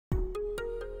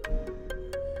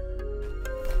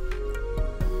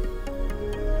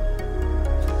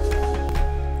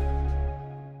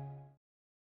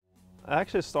I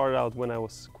actually started out when I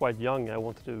was quite young. I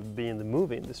wanted to be in the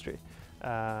movie industry.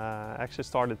 I actually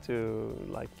started to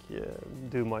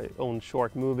do my own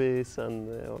short movies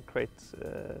and create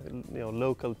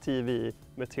local TV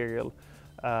material,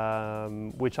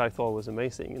 which I thought was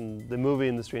amazing. And the movie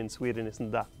industry in Sweden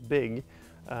isn't that big,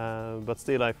 but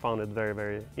still I found it very,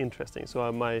 very interesting.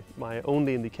 So my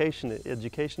only education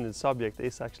in the subject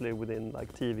is actually within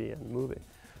like TV and movie.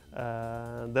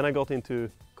 Then I got into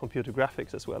computer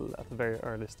graphics as well at a very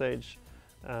early stage.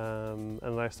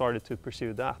 And I started to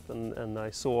pursue that, and I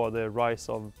saw the rise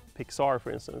of Pixar, for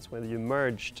instance, when you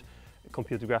merged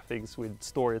computer graphics with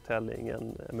storytelling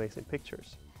and amazing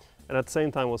pictures. And at the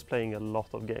same time I was playing a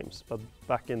lot of games, but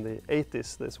back in the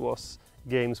 80s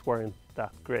games weren't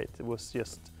that great. It was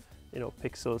just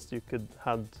pixels. You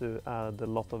had to add a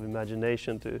lot of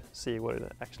imagination to see what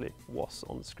it actually was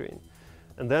on the screen.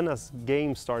 And then as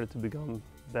games started to become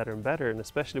better and better, and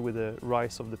especially with the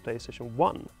rise of the PlayStation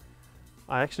 1,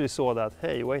 I actually saw that,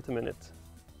 hey, wait a minute,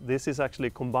 this is actually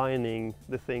combining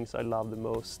the things I love the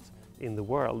most in the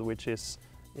world, which is,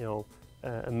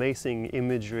 amazing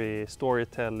imagery,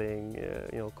 storytelling,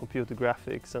 computer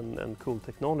graphics and cool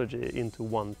technology into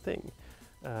one thing.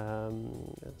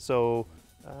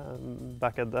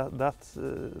 Back at that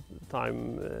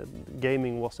time,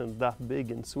 gaming wasn't that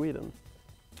big in Sweden.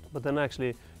 But then I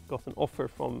actually got an offer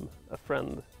from a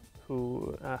friend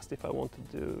who asked if I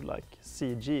wanted to do like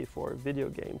CG for video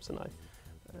games, and I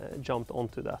jumped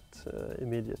onto that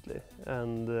immediately.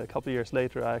 And a couple of years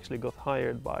later I actually got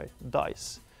hired by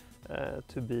DICE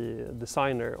to be a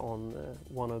designer on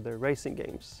one of their racing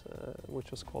games,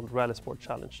 which was called Rally Sport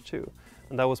Challenge 2.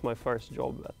 And that was my first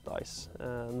job at DICE.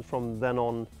 And from then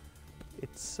on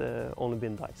it's only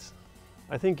been DICE.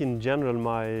 I think in general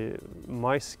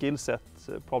my skill set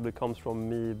probably comes from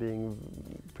me being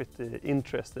pretty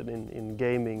interested in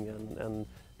gaming and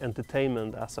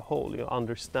entertainment as a whole,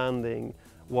 understanding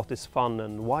what is fun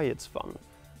and why it's fun.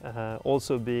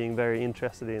 Also being very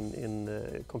interested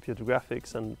in computer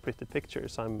graphics and pretty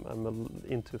pictures. I'm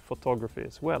into photography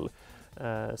as well.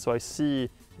 So I see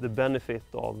the benefit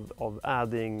of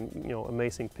adding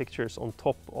amazing pictures on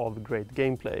top of great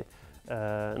gameplay.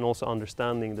 And also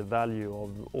understanding the value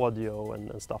of audio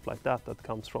and stuff like that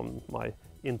comes from my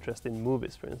interest in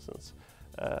movies, for instance,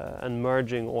 and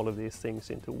merging all of these things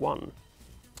into one.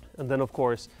 And then of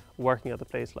course, working at a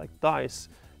place like DICE,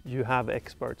 you have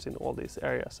experts in all these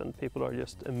areas and people are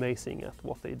just amazing at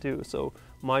what they do. So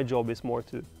my job is more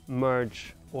to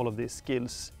merge all of these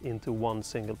skills into one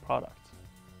single product.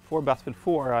 For Battlefield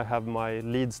 4 I have my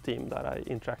leads team that I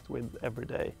interact with every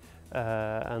day.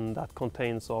 And that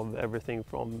contains of everything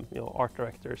from art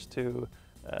directors to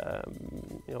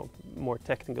more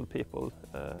technical people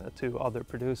to other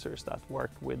producers that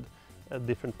work with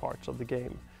different parts of the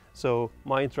game. So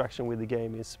my interaction with the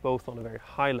game is both on a very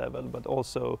high level, but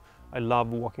also I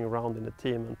love walking around in the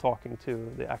team and talking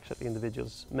to the actual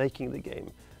individuals making the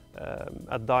game.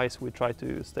 At DICE we try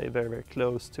to stay very, very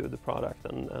close to the product,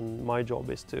 and my job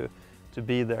is to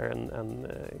be there and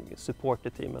support the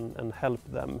team and help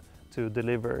them to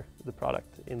deliver the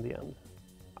product in the end.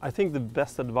 I think the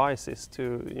best advice is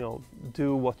to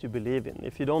do what you believe in.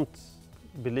 If you don't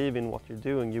believe in what you're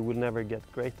doing, you will never get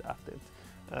great at it.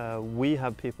 We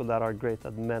have people that are great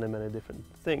at many, many different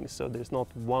things, so there's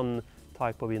not one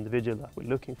type of individual that we're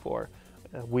looking for.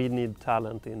 We need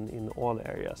talent in all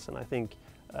areas, and I think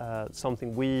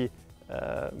something we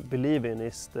believe in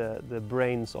is the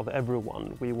brains of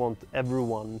everyone. We want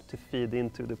everyone to feed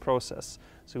into the process,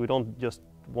 so we don't just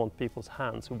want people's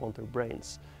hands, we want their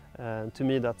brains. And to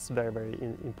me that's very, very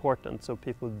important, so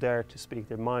people dare to speak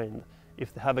their mind.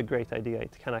 If they have a great idea,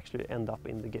 it can actually end up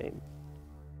in the game.